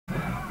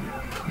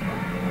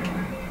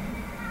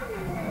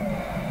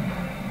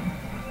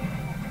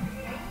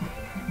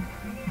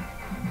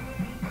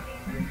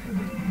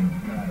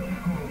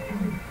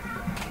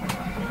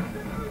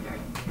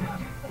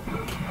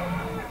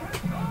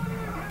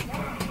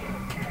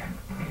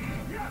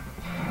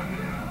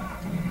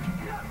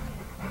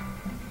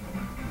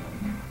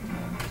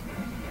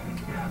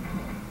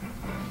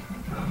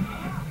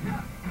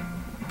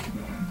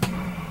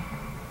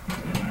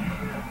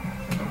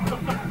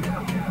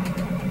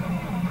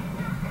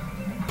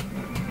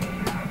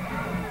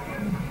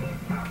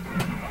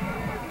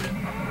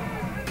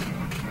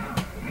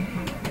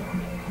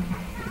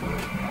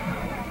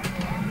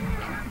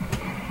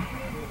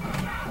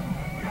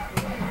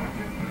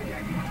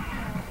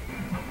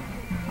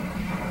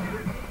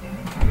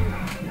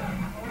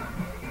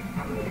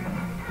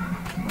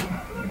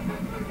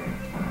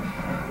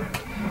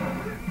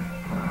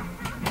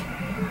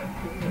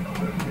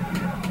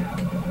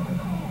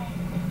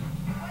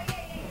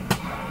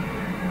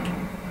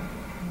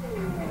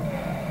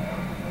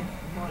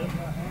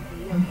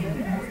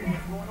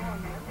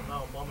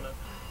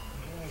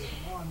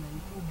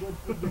Too good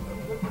to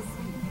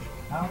see.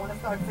 I don't want to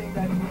start saying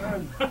that too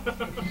early.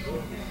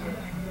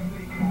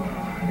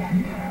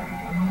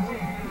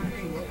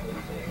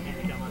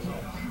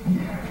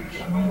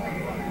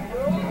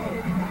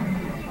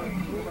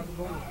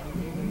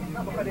 No,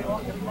 because they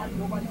all,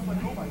 nobody's for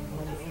nobody.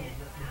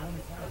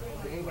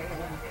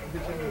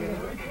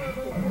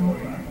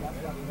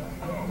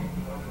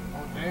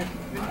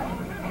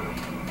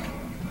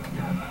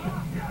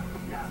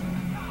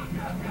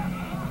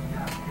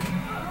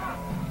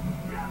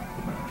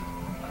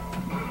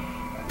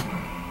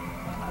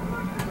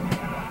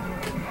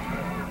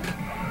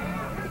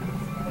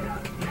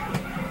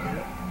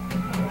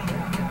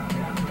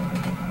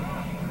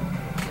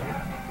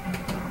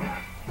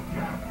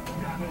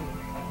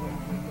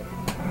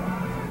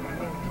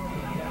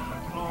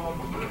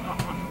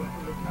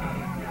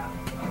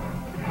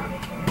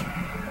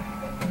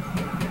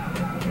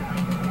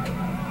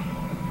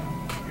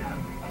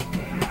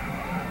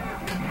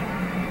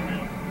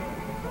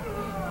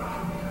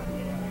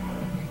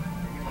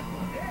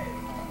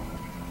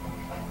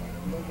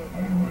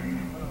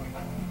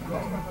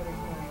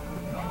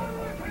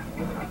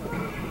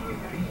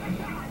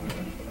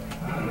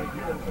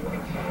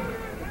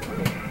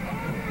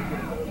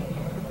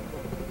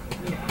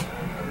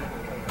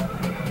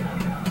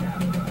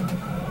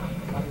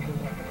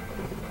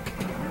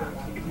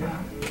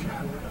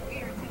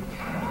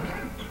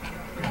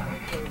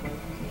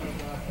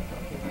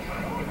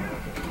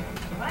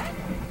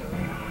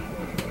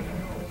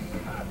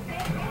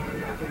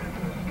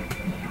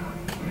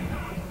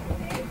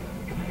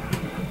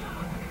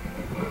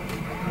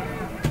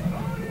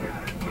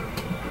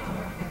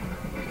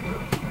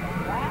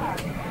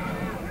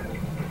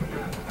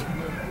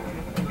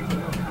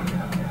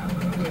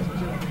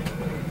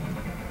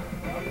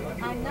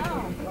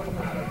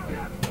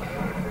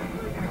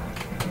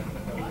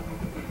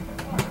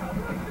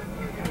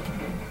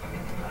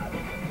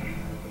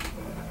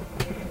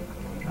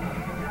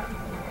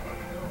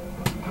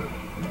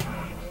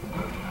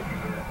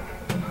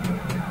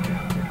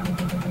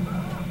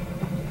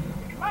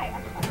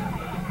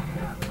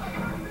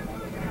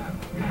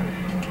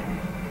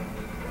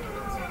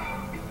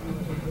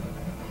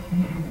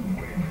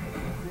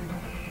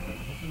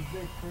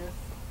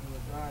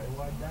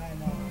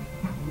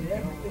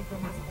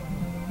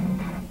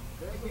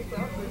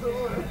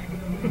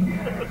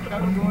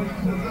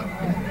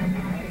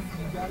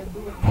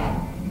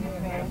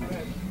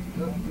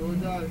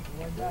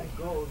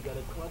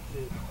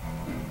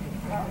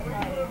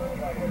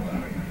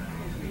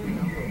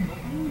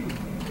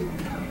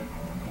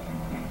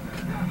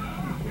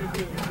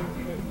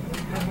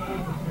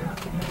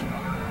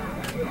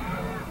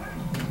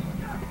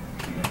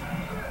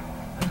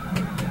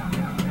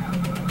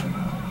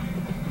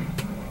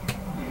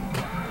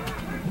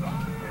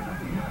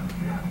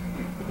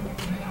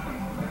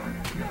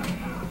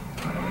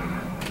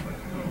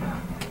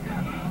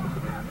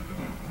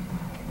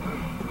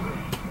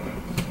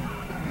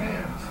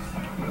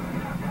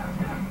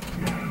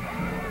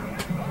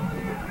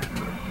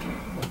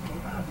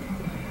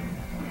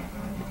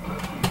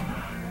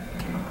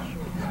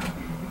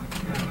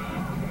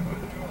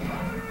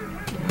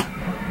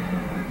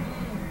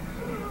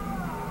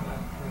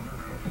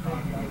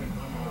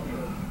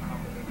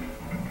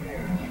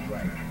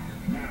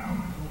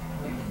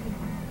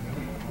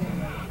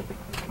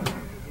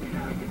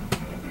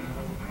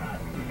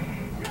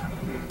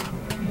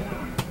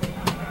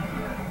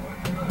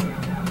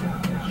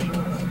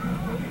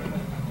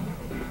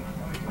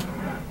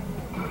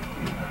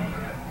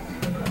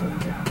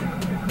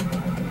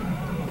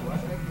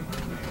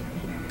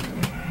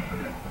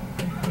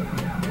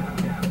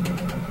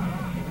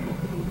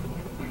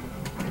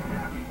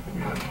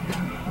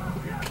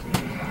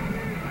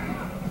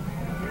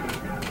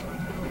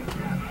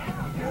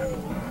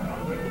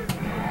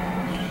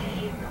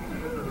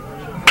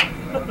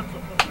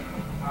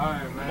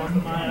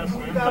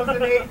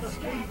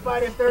 Street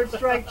Fighter Third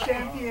Strike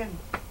champion,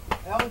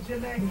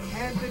 LGNX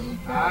Anthony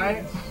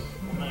Kelly.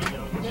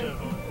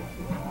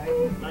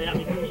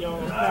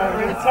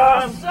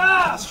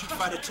 The Street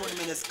Fighter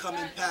tournament is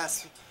coming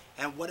past,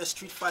 and what a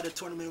Street Fighter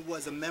tournament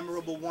was, a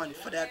memorable one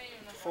for that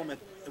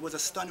performance. It was a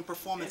stunning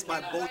performance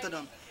by both of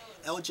them.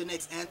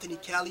 LGNX Anthony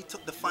Kelly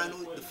took the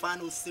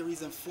final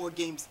series in 4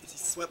 games. He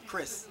swept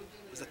Chris.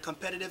 It was a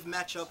competitive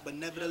matchup, but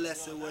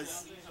nevertheless, it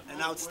was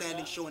an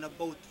outstanding showing of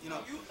both,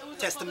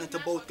 testament to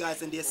both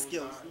guys and their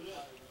skills.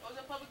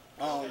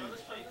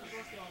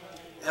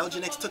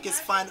 LGNX took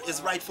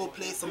his rightful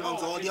place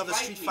amongst all the other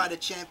Street Fighter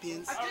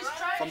champions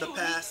from the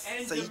past,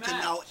 so he can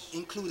now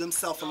include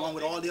himself along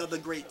with all the other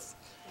greats.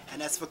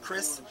 And as for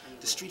Chris,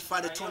 the Street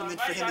Fighter tournament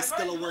for him is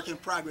still a work in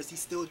progress. He's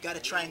still got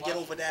to try and get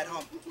over that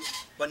hump.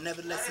 But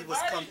nevertheless, he was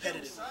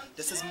competitive.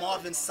 This is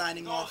Marvin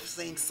signing off,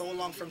 saying so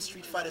long from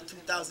Street Fighter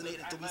 2008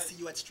 until we see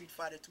you at Street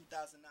Fighter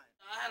 2009.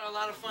 I had a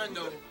lot of fun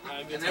though,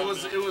 and it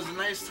was a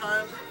nice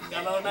time.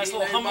 Got another nice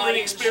little humbling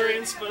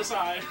experience, but it's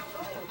alright.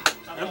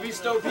 And we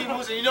stole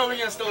people's, and you know we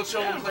gonna still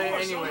show and play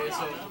anyway,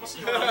 so. We'll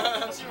see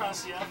around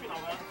Seattle, you know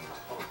that.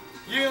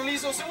 You gonna leave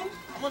so soon?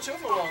 I'm gonna chill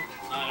for a while.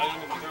 I gotta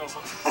meet my girl, so.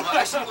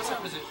 Actually, what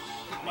time is it?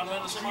 I'm about to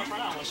end the show right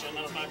now,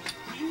 matter of fact.